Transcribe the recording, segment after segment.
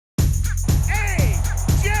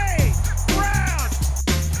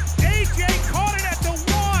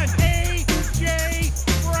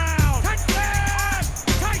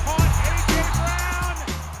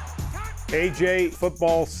AJ,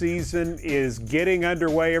 football season is getting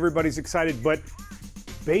underway. Everybody's excited, but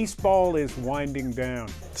baseball is winding down.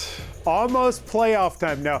 Almost playoff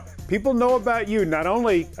time. Now, people know about you, not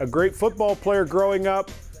only a great football player growing up,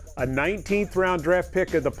 a 19th round draft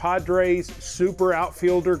pick of the Padres, super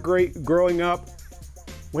outfielder growing up.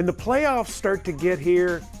 When the playoffs start to get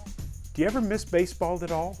here, do you ever miss baseball at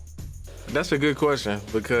all? That's a good question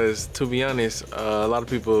because, to be honest, a lot of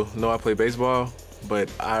people know I play baseball,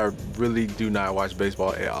 but I really do not watch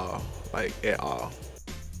baseball at all, like at all.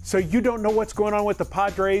 So you don't know what's going on with the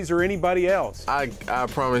Padres or anybody else? I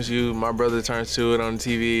promise you, my brother turns to it on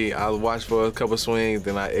TV. I'll watch for a couple swings,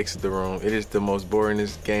 then I exit the room. It is the most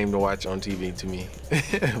boringest game to watch on TV to me,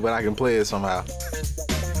 but I can play it somehow.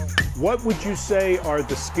 What would you say are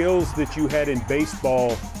the skills that you had in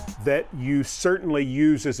baseball that you certainly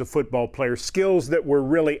use as a football player, skills that were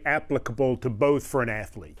really applicable to both for an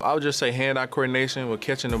athlete? I would just say hand-eye coordination with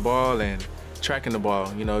catching the ball and tracking the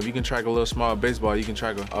ball. You know, if you can track a little small baseball, you can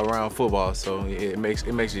track around football, so it makes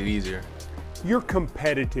it easier. Your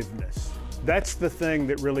competitiveness, that's the thing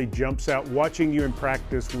that really jumps out. Watching you in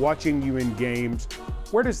practice, watching you in games,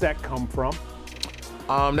 where does that come from?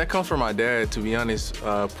 That comes from my dad, to be honest,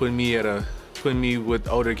 putting me with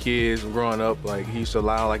older kids growing up. Like, he used to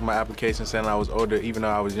allow like my application saying I was older even though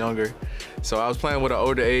I was younger. So I was playing with an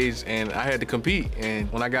older age and I had to compete.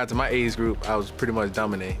 And when I got to my age group, I was pretty much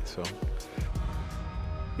dominating, so.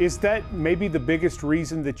 Is that maybe the biggest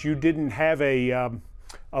reason that you didn't have a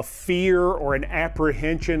fear or an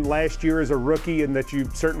apprehension last year as a rookie and that you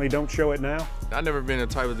certainly don't show it now? I've never been the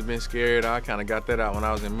type of been scared. I kind of got that out when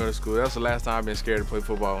I was in middle school. That's the last time I've been scared to play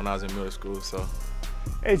football, when I was in middle school, so.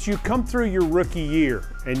 As you come through your rookie year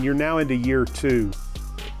and you're now into year 2,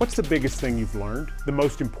 what's the biggest thing you've learned, the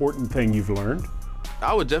most important thing you've learned?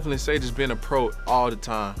 I would definitely say just being a pro all the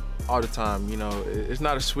time. All the time, you know, it's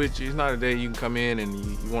not a switch. It's not a day you can come in and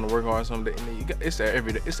you want to work hard someday. It's an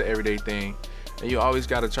everyday thing, and you always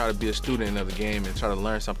got to try to be a student of the game and try to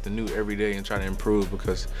learn something new every day and try to improve,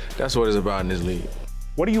 because that's what it's about in this league.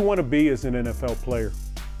 What do you want to be as an NFL player?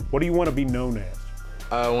 What do you want to be known as?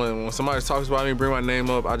 When somebody talks about me, bring my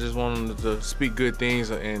name up, I just want them to speak good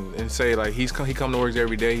things and say like he come to work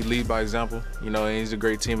every day. He lead by example, you know, and he's a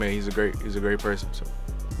great teammate. He's a great person. So.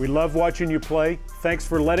 We love watching you play. Thanks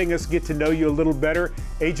for letting us get to know you a little better.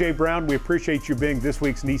 AJ Brown, we appreciate you being this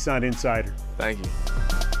week's Nissan Insider. Thank you.